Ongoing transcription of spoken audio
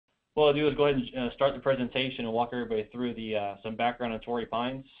What I'll do is go ahead and start the presentation and walk everybody through the some background on Torrey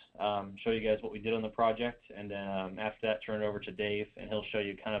Pines, show you guys what we did on the project, and then after that turn it over to Dave, and he'll show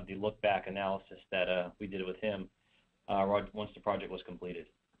you kind of the look-back analysis that we did with him once the project was completed.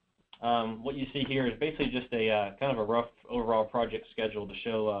 What you see here is basically just a kind of a rough overall project schedule to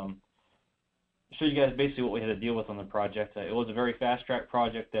show you guys basically what we had to deal with on the project. It was a very fast-track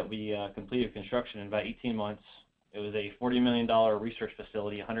project that we completed construction in about 18 months. It was a $40 million research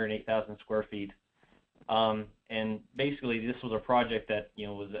facility, 108,000 square feet. And basically this was a project that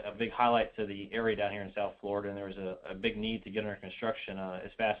was a big highlight to the area down here in South Florida, and there was a big need to get under construction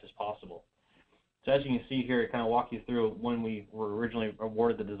as fast as possible. So as you can see here, I kind of walk you through when we were originally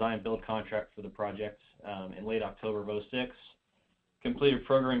awarded the design build contract for the project in late October of '06. Completed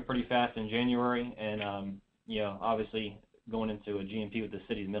programming pretty fast in January, and obviously going into a GMP with the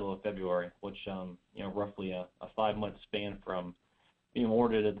city in the middle of February, which roughly a 5-month span from being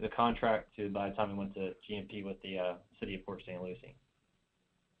awarded the contract to by the time we went to GMP with the city of Port St. Lucie.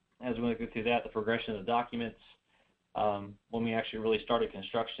 As we went through that, the progression of the documents, when we actually really started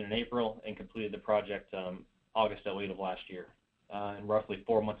construction in April and completed the project August 08 of last year, and roughly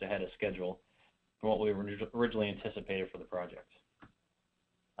 4 months ahead of schedule from what we originally anticipated for the project.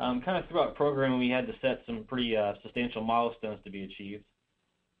 Kind of throughout programming, we had to set some pretty substantial milestones to be achieved.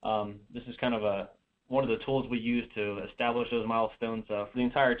 This is kind of one of the tools we use to establish those milestones for the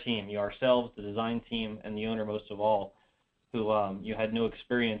entire team, ourselves, the design team, and the owner most of all, who had no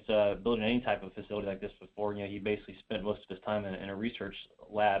experience building any type of facility like this before. He basically spent most of his time in a research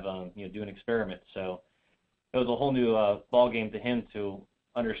lab doing experiments. So it was a whole new ball game to him to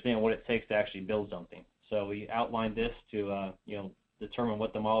understand what it takes to actually build something. So we outlined this to determine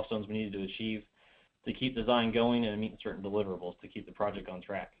what the milestones we needed to achieve to keep design going and meet certain deliverables to keep the project on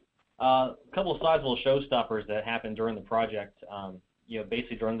track. A couple of sizable showstoppers that happened during the project,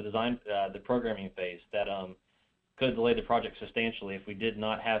 basically during the design, the programming phase, that could delay the project substantially if we did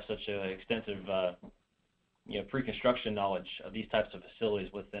not have such an extensive, pre-construction knowledge of these types of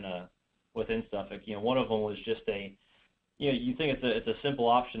facilities within Suffolk. One of them was just you think it's a simple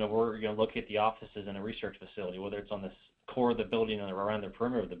option of where you're going to locate the offices in a research facility, whether it's on the core of the building or around the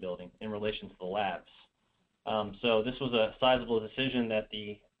perimeter of the building in relation to the labs. So this was a sizable decision that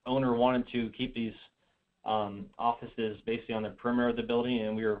the owner wanted to keep these offices basically on the perimeter of the building,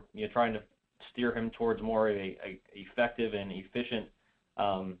 and we were trying to steer him towards more of a effective and efficient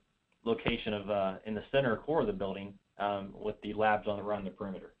location of in the center core of the building with the labs around the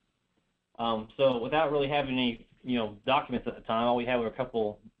perimeter. So without really having any documents at the time, all we had were a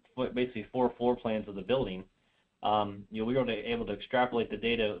couple, basically 4 floor plans of the building. We were able to extrapolate the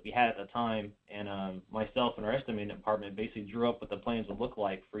data we had at the time, and myself and our estimating department basically drew up what the plans would look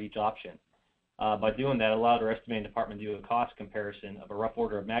like for each option. By doing that, allowed our estimating department to do a cost comparison of a rough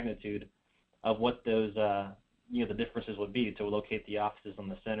order of magnitude of what those the differences would be to locate the offices on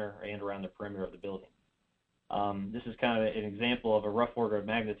the center and around the perimeter of the building. This is kind of an example of a rough order of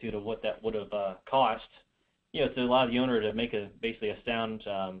magnitude of what that would have cost, to allow the owner to make basically a sound,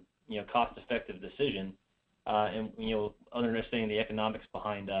 cost-effective decision. And understanding the economics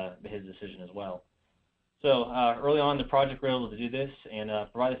behind his decision as well. So early on in the project, we were able to do this and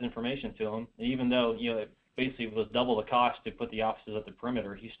provide this information to him. And even though it basically was double the cost to put the offices at the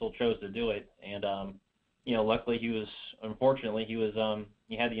perimeter, he still chose to do it. And luckily, he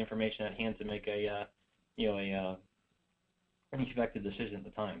had the information at hand to make an effective decision at the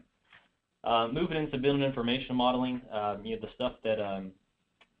time. Moving into building information modeling, the stuff that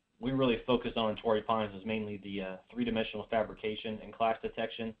we really focused on in Torrey Pines was mainly the 3-dimensional fabrication and clash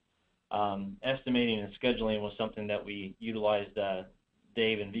detection. Estimating and scheduling was something that we utilized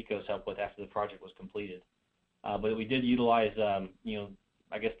Dave and Vico's help with after the project was completed. But we did utilize,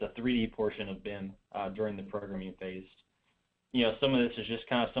 I guess the 3D portion of BIM during the programming phase. Some of this is just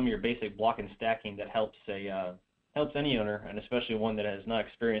kind of some of your basic block and stacking that helps any owner, and especially one that has not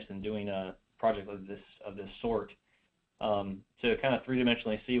experienced in doing a project of this sort, to kind of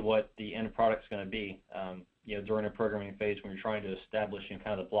 3-dimensionally see what the end product's going to be, during a programming phase when you're trying to establish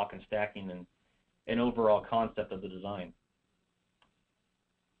kind of the block and stacking and an overall concept of the design.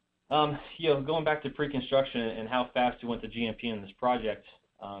 Going back to pre-construction and how fast we went to GMP in this project,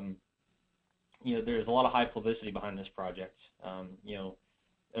 there's a lot of high publicity behind this project.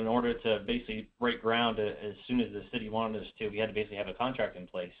 In order to basically break ground as soon as the city wanted us to, we had to basically have a contract in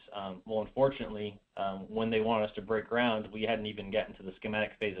place. Well, unfortunately, when they wanted us to break ground, we hadn't even gotten to the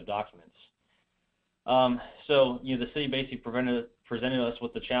schematic phase of documents. So the city basically presented us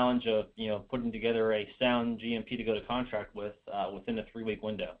with the challenge of putting together a sound GMP to go to contract with within a 3-week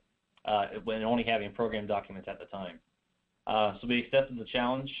window, when only having program documents at the time. So we accepted the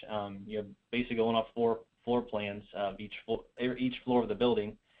challenge, basically going off floor plans of each floor of the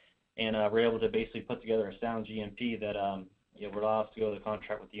building, and we're able to basically put together a sound GMP that would allow us to go to the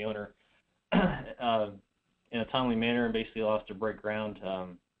contract with the owner in a timely manner, and basically allow us to break ground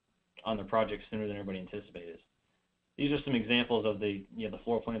on the project sooner than everybody anticipated. These are some examples of the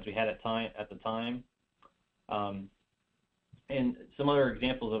floor plans we had at the time, and some other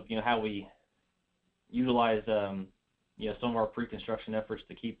examples of how we utilize some of our pre-construction efforts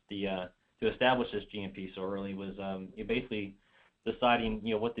to keep to establish this GMP so early was basically deciding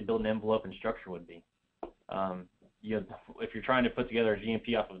what the building envelope and structure would be. If you're trying to put together a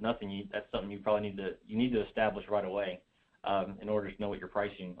GMP off of nothing, that's something you probably need to establish right away in order to know what you're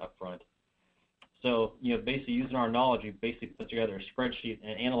pricing up front. So basically using our knowledge, we basically put together a spreadsheet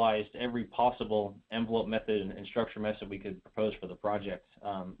and analyzed every possible envelope method and structure method we could propose for the project,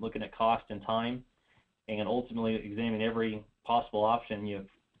 looking at cost and time, and ultimately examining every possible option.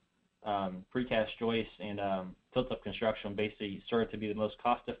 Precast joist and tilt-up construction basically started to be the most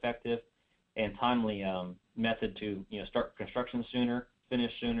cost-effective and timely method to start construction sooner,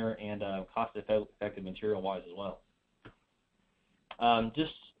 finish sooner, and cost-effective material-wise as well.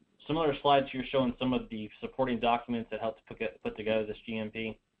 Just some other slides here showing some of the supporting documents that helped to put together this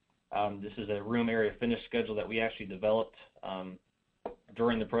GMP. This is a room area finish schedule that we actually developed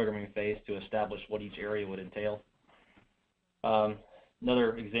during the programming phase to establish what each area would entail.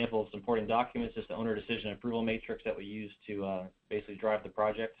 Another example of supporting documents is the owner decision approval matrix that we use to basically drive the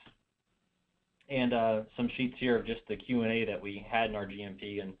project. And some sheets here of just the Q&A that we had in our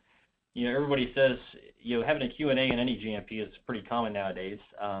GMP. And everybody says having a Q&A in any GMP is pretty common nowadays,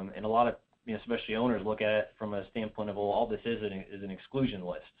 and a lot of especially owners look at it from a standpoint of, well, all this is an exclusion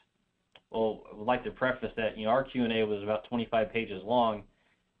list. Well, I would like to preface that our Q&A was about 25 pages long,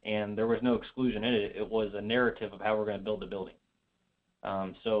 and there was no exclusion in it. It was a narrative of how we're going to build the building.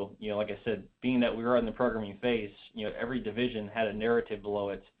 So like I said, being that we were in the programming phase, every division had a narrative below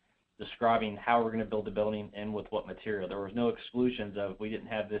it describing how we're going to build the building and with what material. There was no exclusions of we didn't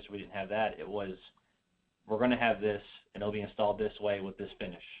have this, we didn't have that. It was we're going to have this, and it'll be installed this way with this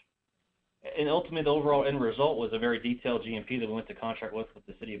finish. And ultimately, the overall end result was a very detailed GMP that we went to contract with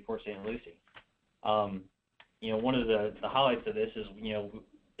the city of Port St. Lucie. One of the highlights of this is,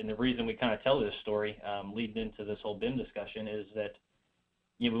 and the reason we kind of tell this story leading into this whole BIM discussion is that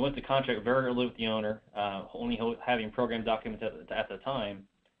we went to contract very early with the owner, only having program documents at the time,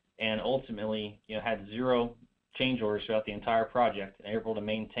 and ultimately, had zero change orders throughout the entire project and able to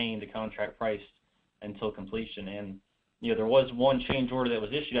maintain the contract price until completion. And there was one change order that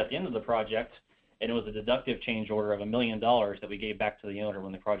was issued at the end of the project, and it was a deductive change order of $1 million that we gave back to the owner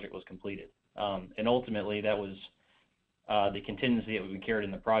when the project was completed. And ultimately, that was the contingency that we carried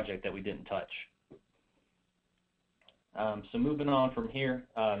in the project that we didn't touch. So moving on from here,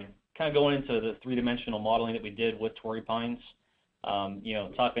 kind of going into the three-dimensional modeling that we did with Torrey Pines.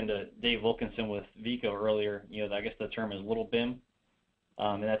 Talking to Dave Wilkinson with Vico earlier, I guess the term is little BIM,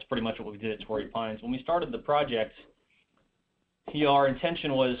 and that's pretty much what we did at Torrey Pines. When we started the project, our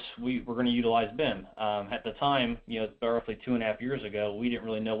intention was we were going to utilize BIM. At the time, roughly 2.5 years ago, we didn't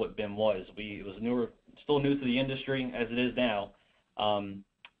really know what BIM was. It was still new to the industry as it is now,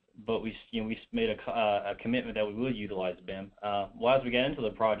 but we made a commitment that we would utilize BIM. Well, as we got into the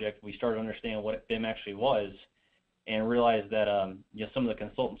project, we started to understand what BIM actually was, and realized that some of the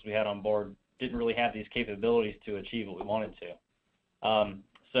consultants we had on board didn't really have these capabilities to achieve what we wanted to.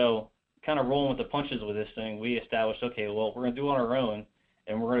 So kind of rolling with the punches with this thing, we established, okay, well, we're going to do it on our own,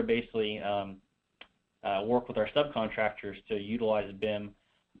 and we're going to basically work with our subcontractors to utilize BIM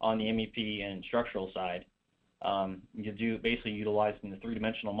on the MEP and structural side. Basically utilizing the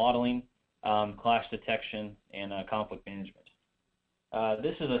three-dimensional modeling, clash detection, and conflict management.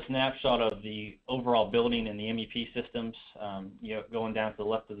 This is a snapshot of the overall building and the MEP systems, going down to the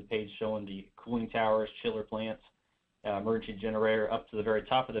left of the page showing the cooling towers, chiller plants, emergency generator, up to the very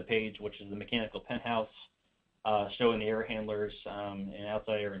top of the page, which is the mechanical penthouse, showing the air handlers and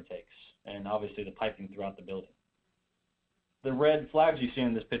outside air intakes, and obviously the piping throughout the building. The red flags you see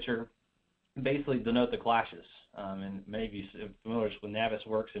in this picture basically denote the clashes, and many of you are familiar with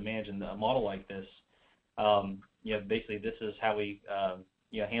Navisworks and managing a model like this. Basically this is how we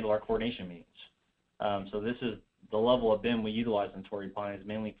handle our coordination meetings. So this is the level of BIM we utilize in Torrey Pines,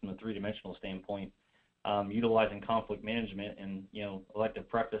 mainly from the three-dimensional standpoint, utilizing conflict management. And I'd like to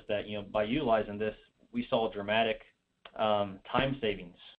preface that by utilizing this, we saw dramatic time savings